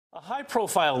A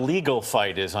high-profile legal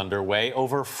fight is underway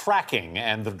over fracking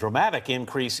and the dramatic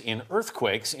increase in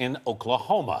earthquakes in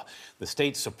Oklahoma. The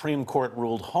state Supreme Court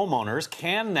ruled homeowners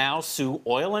can now sue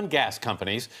oil and gas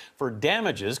companies for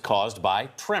damages caused by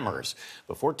tremors.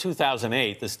 Before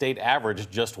 2008, the state averaged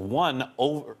just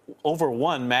over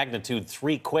one magnitude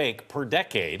 3 quake per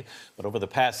decade. But over the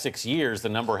past 6 years, the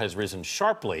number has risen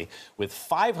sharply, with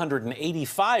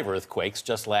 585 earthquakes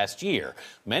just last year,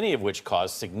 many of which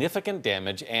caused significant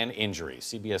damage and injuries.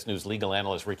 CBS News legal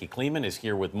analyst Ricky Kleeman is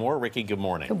here with more. Ricky, good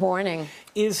morning. Good morning.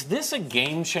 Is this a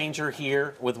game changer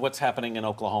here with what's happening in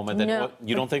Oklahoma? No,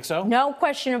 you don't think so? No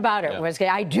question about it.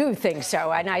 Yeah. I do think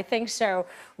so, and I think so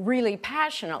really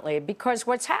passionately, because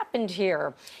what's happened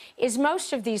here is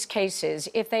most of these cases,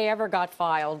 if they ever got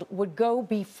filed, would go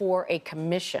before a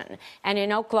commission. And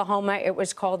in Oklahoma, it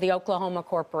was called the Oklahoma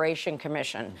Corporation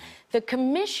Commission. Mm-hmm. The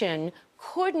commission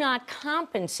could not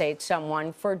compensate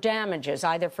someone for damages,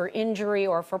 either for injury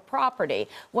or for property.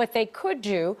 What they could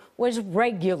do was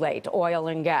regulate oil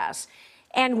and gas.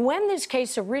 And when this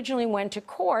case originally went to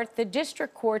court, the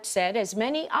district court said, as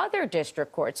many other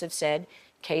district courts have said,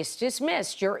 case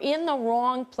dismissed. You're in the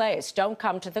wrong place. Don't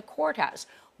come to the courthouse.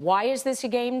 Why is this a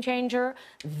game changer?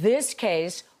 This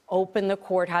case open the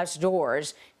courthouse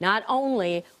doors, not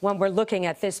only when we're looking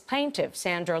at this plaintiff,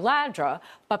 Sandra Ladra,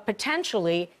 but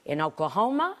potentially in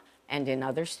Oklahoma and in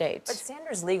other states. But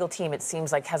Sandra's legal team, it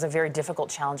seems like, has a very difficult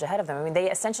challenge ahead of them. I mean, they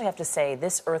essentially have to say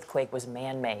this earthquake was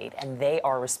man-made and they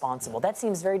are responsible. That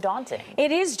seems very daunting.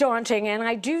 It is daunting, and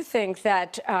I do think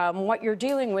that what you're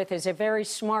dealing with is a very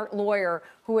smart lawyer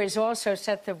who has also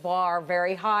set the bar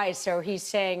very high. So he's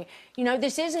saying, you know,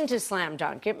 this isn't a slam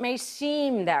dunk. It may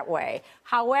seem that way.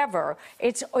 However,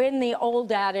 it's in the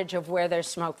old adage of where there's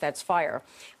smoke, that's fire.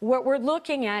 What we're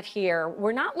looking at here,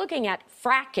 we're not looking at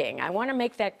fracking. I want to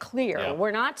make that clear. Yeah.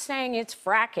 We're not saying it's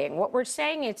fracking. What we're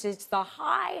saying is it's the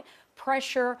high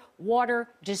pressure water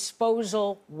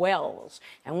disposal wells.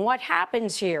 And what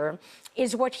happens here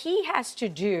is what he has to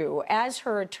do as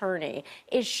her attorney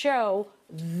is show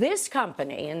this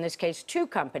company, in this case, two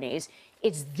companies,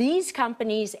 it's these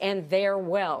companies and their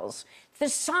wells. The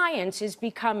science is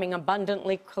becoming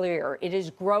abundantly clear. It is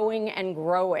growing and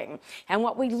growing. And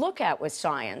what we look at with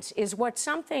science is what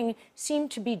something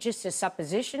seemed to be just a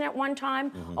supposition at one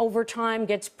time, over time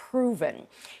gets proven.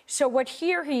 So what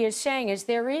here he is saying is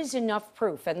there is enough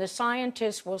proof, and the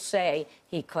scientists will say,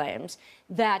 he claims,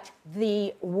 that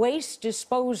the waste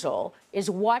disposal is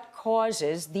what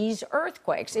causes these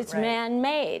earthquakes. It's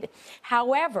man-made.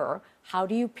 However, how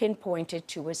do you pinpoint it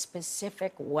to a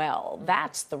specific well?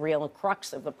 That's the real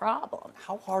crux of the problem.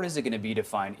 How hard is it going to be to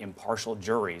find impartial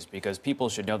juries? Because people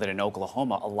should know that in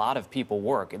Oklahoma, a lot of people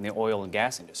work in the oil and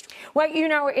gas industry. Well, you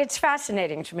know, it's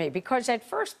fascinating to me because at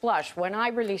first blush, when I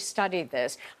really studied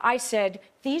this, I said,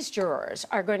 these jurors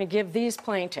are going to give these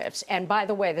plaintiffs, and by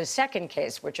the way, the second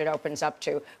case, which it opens up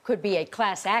to, could be a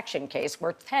class action case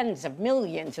worth tens of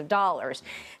millions of dollars,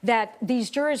 that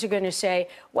these jurors are going to say,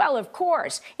 well, of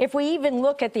course, if we even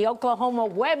look at the Oklahoma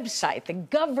website, the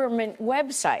government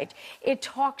website, it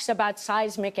talks about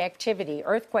seismic activity,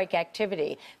 earthquake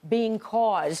activity being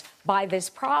caused by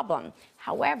this problem.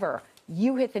 However,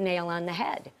 you hit the nail on the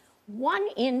head. 1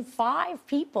 in 5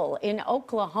 people in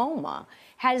Oklahoma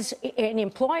has an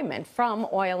employment from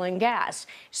oil and gas.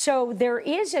 So there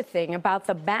is a thing about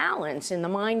the balance in the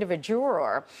mind of a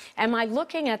juror. Am I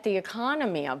looking at the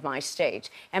economy of my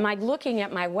state? Am I looking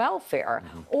at my welfare?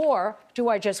 Or do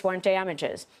I just want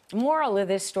damages? The moral of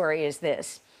this story is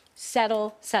this.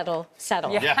 Settle, settle,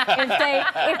 settle. Yeah.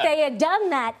 If they had done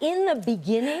that in the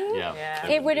beginning,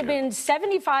 it would have been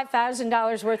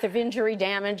 $75,000 worth of injury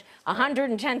damage,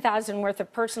 $110,000 worth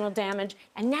of personal damage,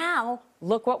 and now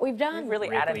look what we've done. We've really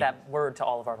added that word to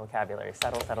all of our vocabulary.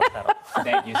 Settle, settle, settle.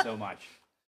 Thank you so much.